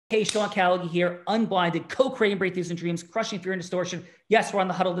Hey, Sean Callaghan here, Unblinded, co-creating breakthroughs and dreams, crushing fear and distortion. Yes, we're on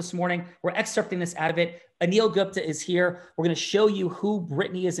the huddle this morning. We're excerpting this out of it. Anil Gupta is here. We're going to show you who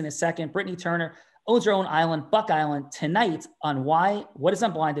Brittany is in a second. Brittany Turner owns her own island, Buck Island. Tonight on what is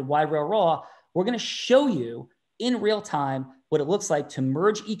Unblinded, Why Real Raw, we're going to show you in real time what it looks like to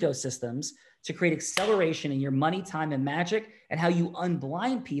merge ecosystems to create acceleration in your money, time, and magic, and how you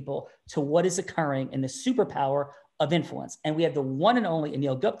unblind people to what is occurring in the superpower of influence. And we have the one and only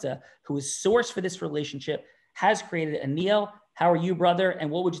Anil Gupta, who is source for this relationship, has created it. Anil, how are you, brother? And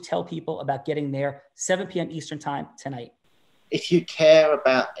what would you tell people about getting there 7 p.m. Eastern time tonight? If you care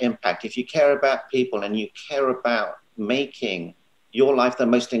about impact, if you care about people and you care about making your life the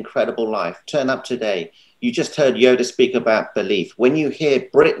most incredible life, turn up today. You just heard Yoda speak about belief. When you hear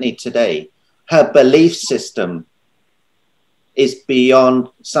Brittany today, her belief system is beyond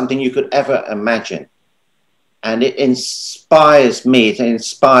something you could ever imagine. And it inspires me, it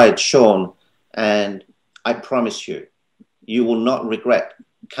inspired Sean, and I promise you, you will not regret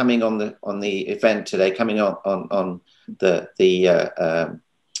coming on the event today, coming on the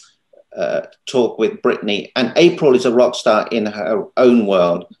talk with Brittany. And April is a rock star in her own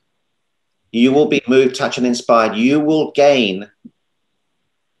world. You will be moved, touched, and inspired. You will gain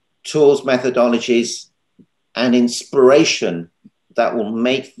tools, methodologies, and inspiration that will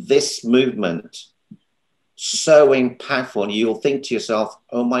make this movement so impactful. You'll think to yourself,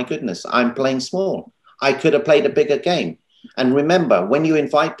 oh my goodness, I'm playing small. I could have played a bigger game. And remember, when you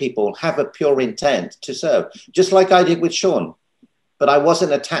invite people, have a pure intent to serve, just like I did with Sean. But I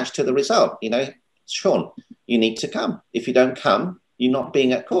wasn't attached to the result. You know, Sean, you need to come. If you don't come, you're not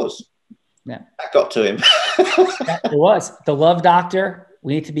being at cause. Yeah, that got to him. It was the love doctor.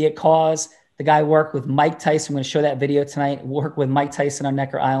 We need to be at cause. The guy worked with Mike Tyson. I'm going to show that video tonight. Worked with Mike Tyson on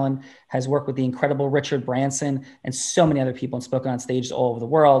Necker Island, has worked with the incredible Richard Branson and so many other people and spoken on stages all over the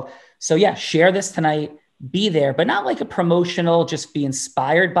world. So yeah, share this tonight, be there, but not like a promotional, just be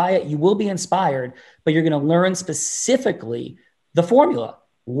inspired by it. You will be inspired, but you're going to learn specifically the formula,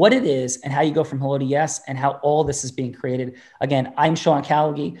 what it is and how you go from hello to yes and how all this is being created. Again, I'm Sean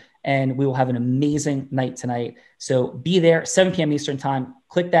Callaghan and we will have an amazing night tonight. So be there, 7 p.m. Eastern time.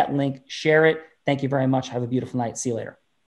 Click that link, share it. Thank you very much. Have a beautiful night. See you later.